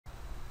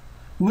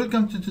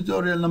Welcome to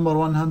tutorial number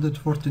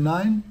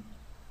 149,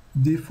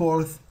 the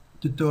fourth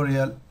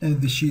tutorial in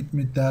the sheet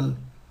metal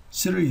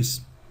series.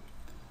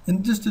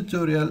 In this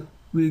tutorial,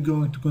 we're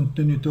going to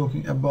continue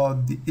talking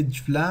about the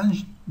edge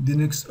flange, the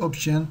next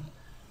option,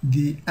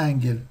 the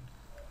angle,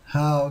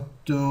 how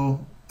to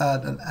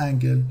add an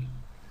angle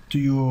to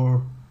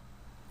your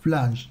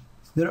flange.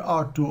 There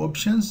are two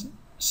options,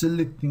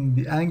 selecting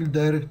the angle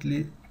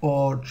directly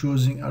or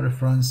choosing a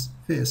reference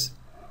face.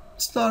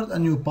 Start a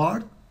new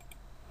part.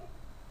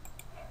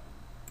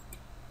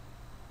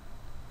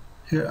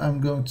 Here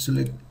I'm going to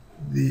select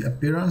the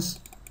appearance,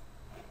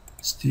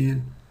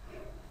 steel,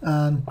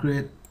 and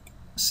create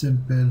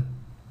simple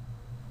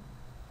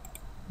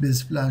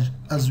base flange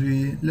as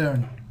we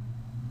learned.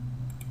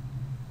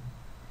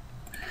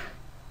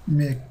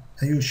 Make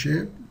a U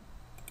shape,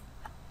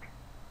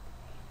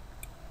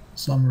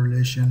 some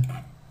relation,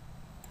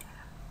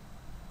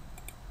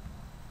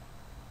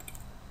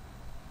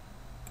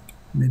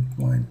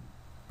 midpoint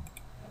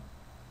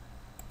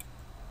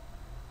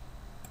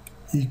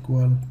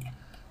equal,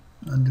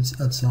 and let's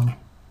add some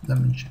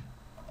dimension.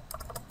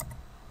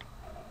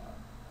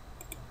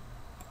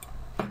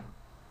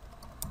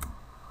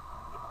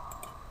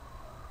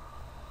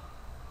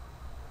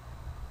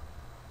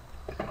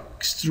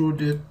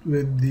 Extrude it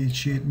with the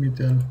sheet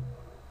metal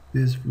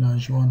base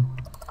flange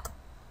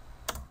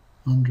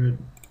 100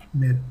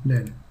 mid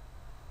plane.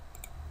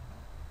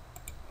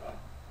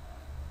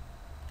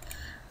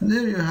 And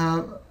there you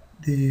have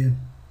the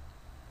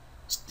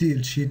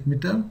steel sheet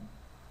metal.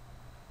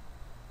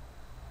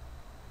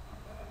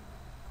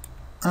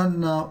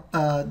 And now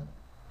add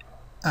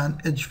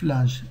an edge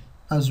flange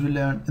as we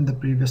learned in the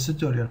previous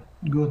tutorial.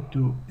 Go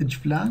to edge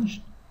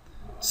flange,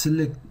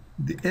 select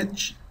the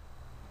edge,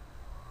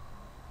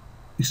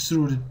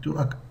 extrude it to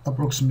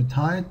approximate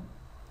height,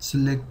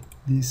 select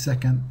the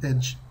second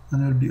edge,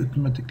 and it will be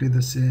automatically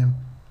the same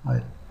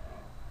height.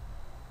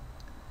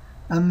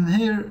 And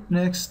here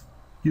next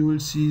you will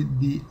see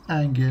the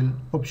angle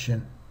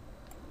option.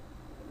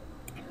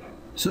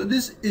 So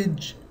this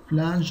edge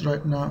flange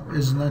right now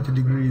is 90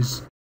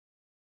 degrees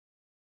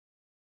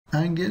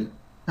angle,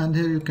 and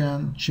here you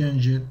can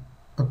change it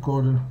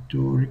according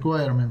to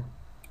requirement.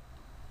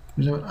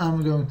 So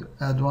I'm going to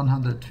add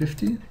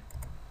 150,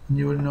 and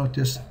you will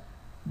notice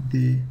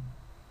the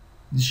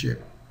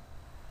shape.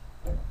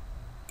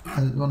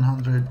 Add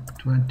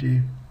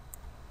 120,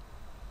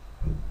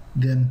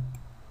 then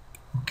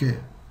okay.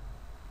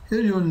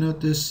 Here you will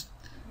notice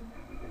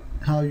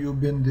how you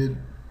bended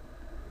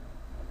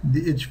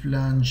the edge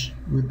flange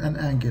with an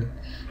angle.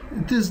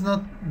 It is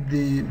not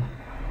the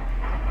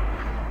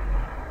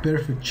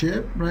perfect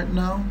shape right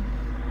now.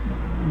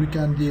 We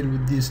can deal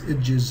with these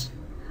edges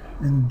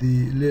in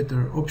the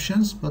later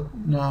options, but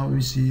now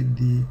we see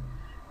the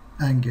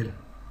angle.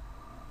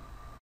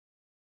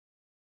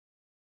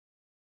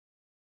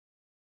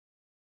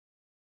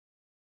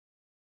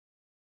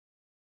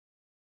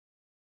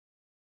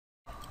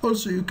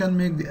 Also, you can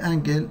make the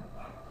angle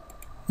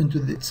into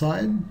the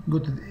side. Go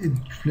to the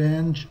edge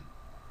flange,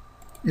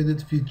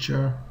 edit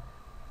feature,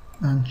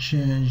 and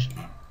change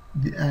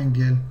the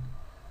angle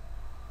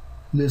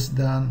less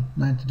than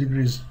 90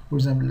 degrees. For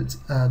example, let's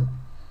add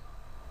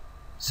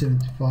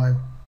 75.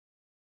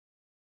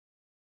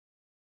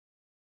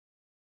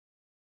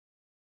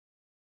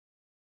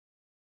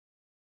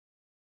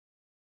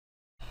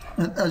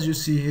 And as you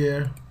see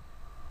here,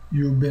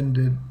 you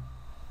bended.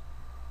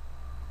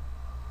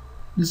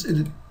 Let's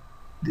edit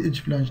the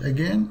edge flange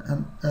again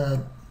and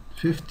add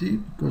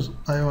 50 because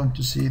I want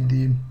to see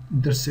the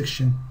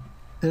intersection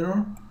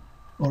error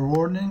or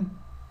warning.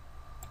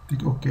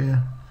 Click OK.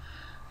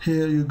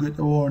 Here you get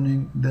a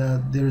warning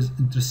that there is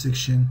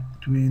intersection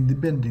between the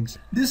bendings.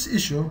 This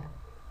issue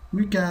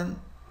we can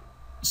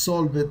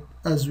solve it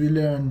as we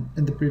learned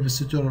in the previous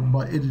tutorial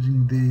by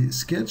editing the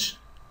sketch.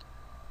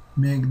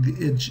 Make the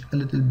edge a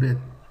little bit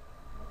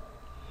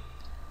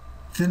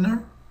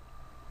thinner,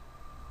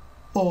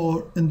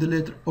 or in the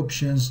later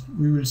options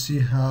we will see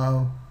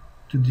how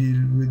to deal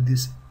with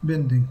this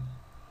bending.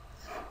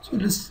 So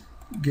let's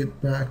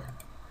get back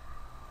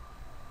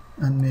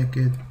and make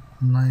it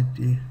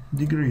 90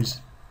 degrees.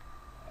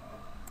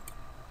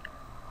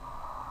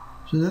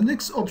 So the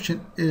next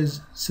option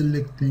is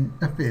selecting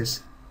a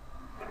face.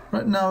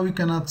 Right now we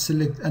cannot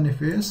select any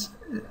face,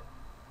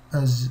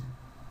 as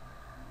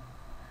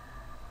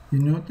you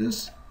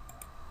notice.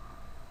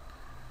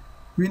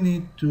 We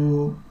need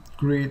to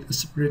create a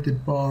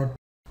separated part.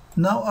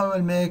 Now I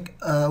will make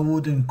a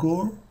wooden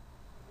core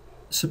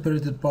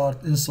separated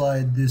part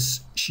inside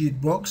this sheet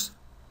box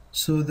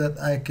so that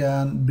I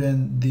can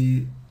bend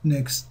the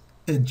next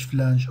edge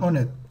flange on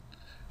it.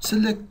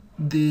 Select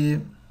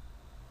the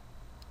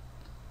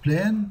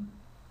plane,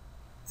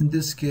 in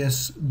this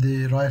case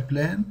the right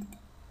plane,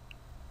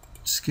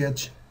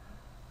 sketch,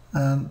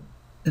 and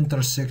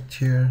intersect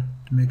here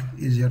to make it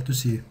easier to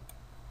see.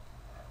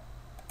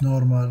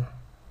 Normal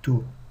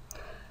 2.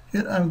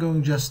 Here I'm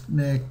going to just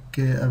make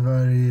a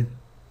very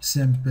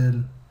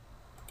simple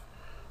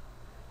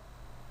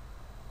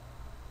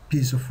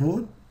piece of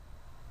wood.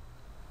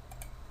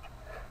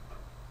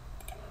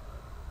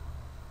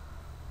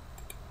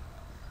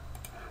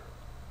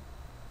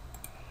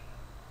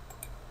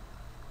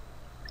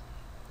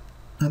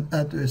 and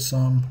add to it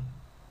some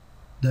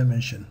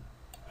dimension.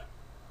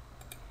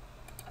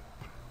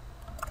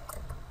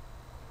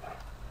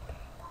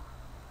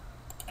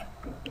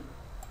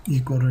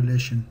 Equal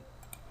relation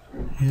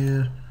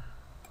here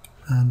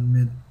and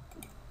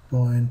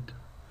midpoint.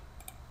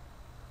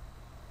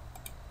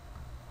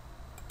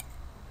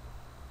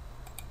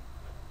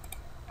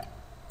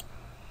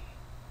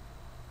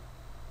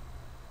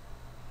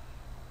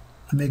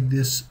 Make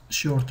this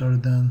shorter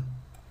than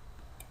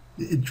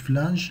the edge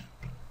flange,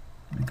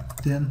 make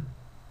it 10,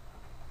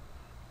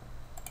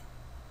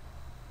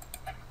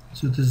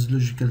 so it is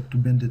logical to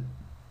bend it,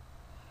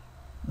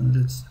 and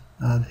let's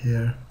add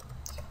here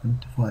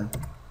 75.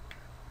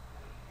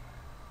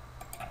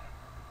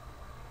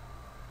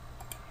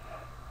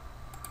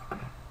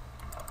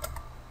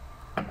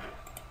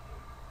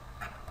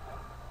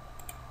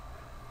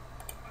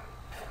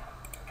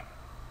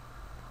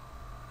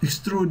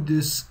 Extrude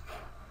this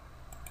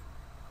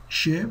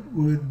shape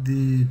with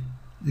the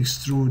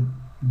extrude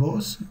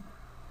boss,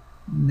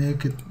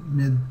 make it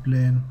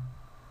mid-plane,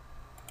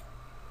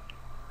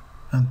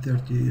 and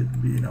 30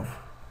 will be enough,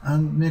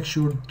 and make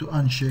sure to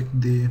uncheck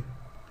the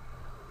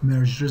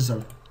merge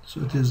result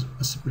so it is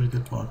a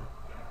separated part.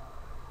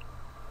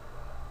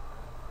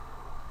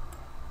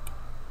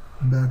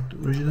 Back to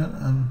original,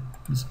 and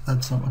let's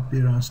add some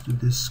appearance to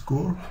this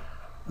core.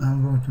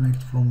 I'm going to make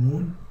it from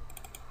wood.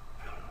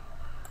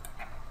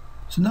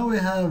 So now we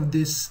have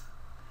this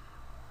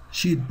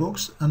sheet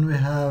box and we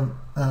have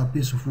a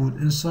piece of wood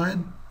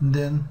inside, and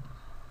then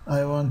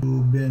I want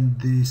to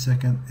bend the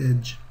second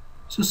edge.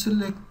 So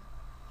select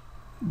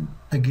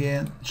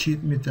again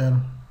sheet metal,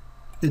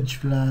 edge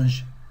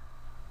flange,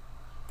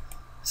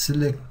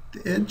 select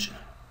the edge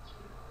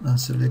and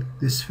select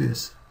this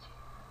face.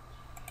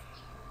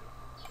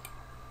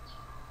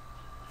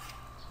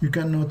 You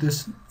can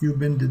notice you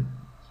bended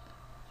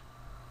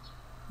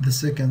the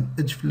second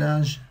edge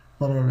flange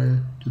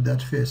parallel to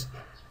that face.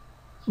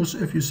 Also,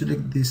 if you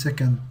select the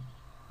second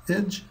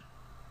edge,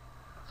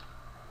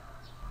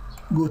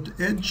 go to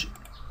edge,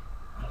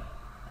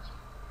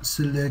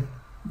 select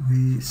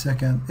the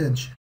second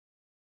edge,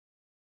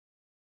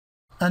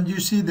 and you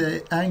see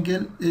the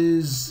angle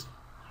is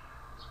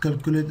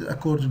calculated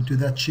according to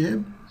that shape.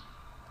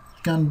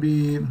 It can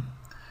be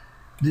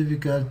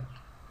difficult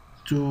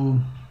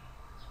to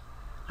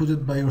put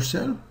it by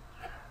yourself,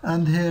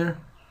 and here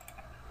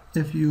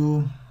if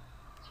you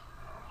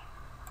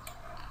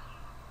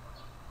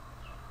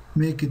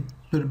make it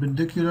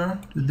perpendicular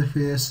to the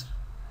face,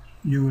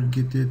 you will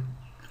get it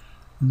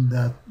in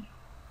that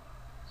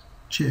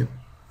shape.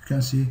 You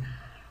can see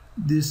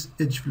this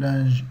edge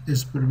flange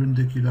is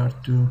perpendicular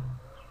to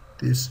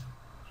this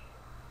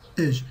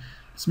edge.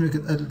 Let's make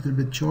it a little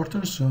bit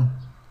shorter so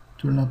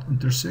it will not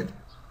intersect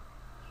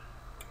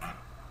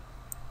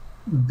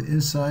with the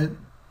inside,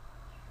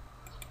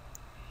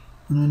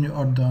 and when you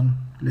are done,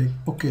 click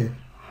OK.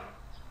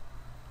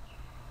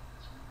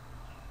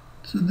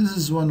 So this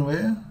is one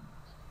way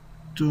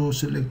to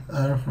select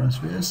a reference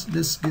face.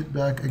 Let's get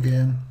back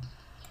again,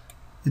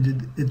 edit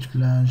edge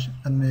flange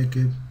and make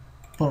it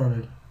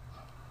parallel,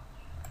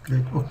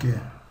 click OK.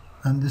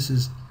 And this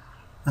is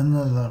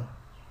another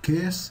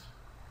case.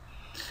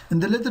 In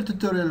the later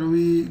tutorial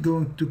we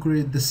going to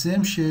create the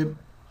same shape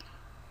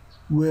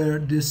where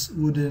this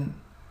wooden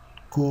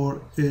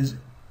core is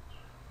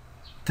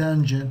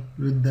tangent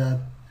with that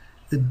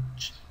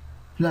edge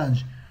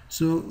flange,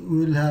 so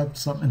we'll have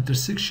some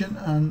intersection,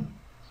 and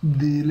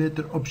the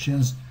later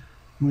options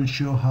will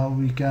show how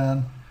we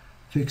can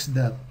fix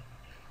that.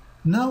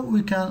 Now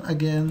we can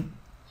again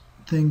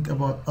think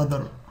about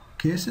other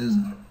cases.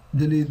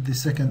 Delete the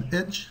second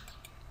edge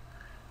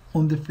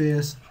on the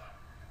face.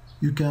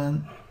 You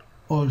can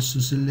also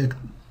select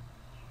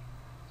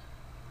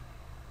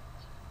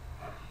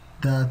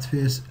that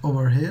face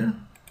over here,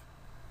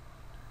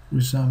 for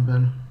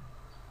example,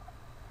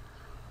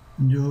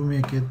 you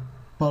make it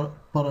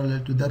parallel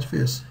to that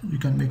face. You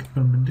can make it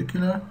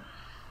perpendicular.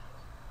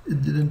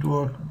 It didn't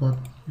work, but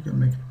you can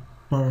make it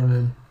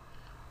parallel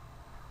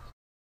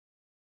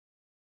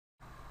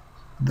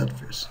that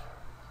face.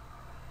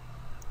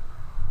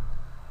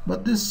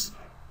 But this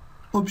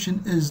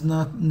option is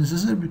not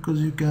necessary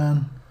because you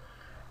can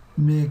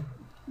make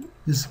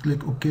this,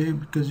 click OK,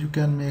 because you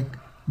can make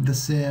the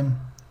same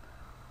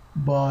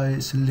by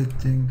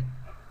selecting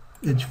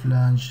edge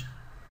flange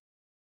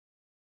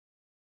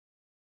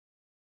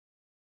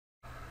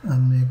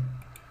and make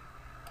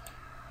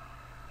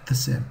the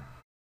same.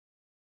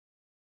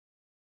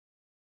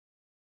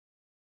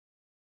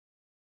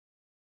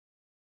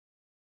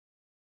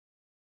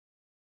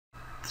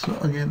 So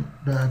again,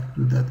 back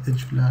to that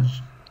edge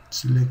flange,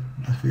 select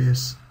the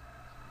face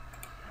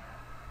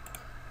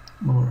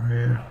over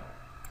here,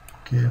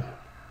 okay.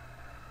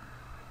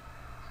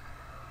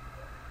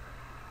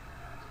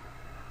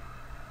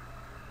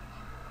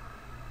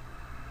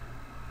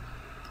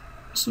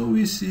 So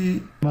we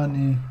see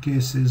many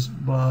cases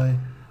by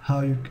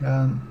how you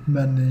can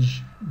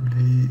manage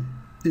the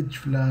edge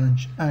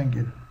flange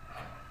angle.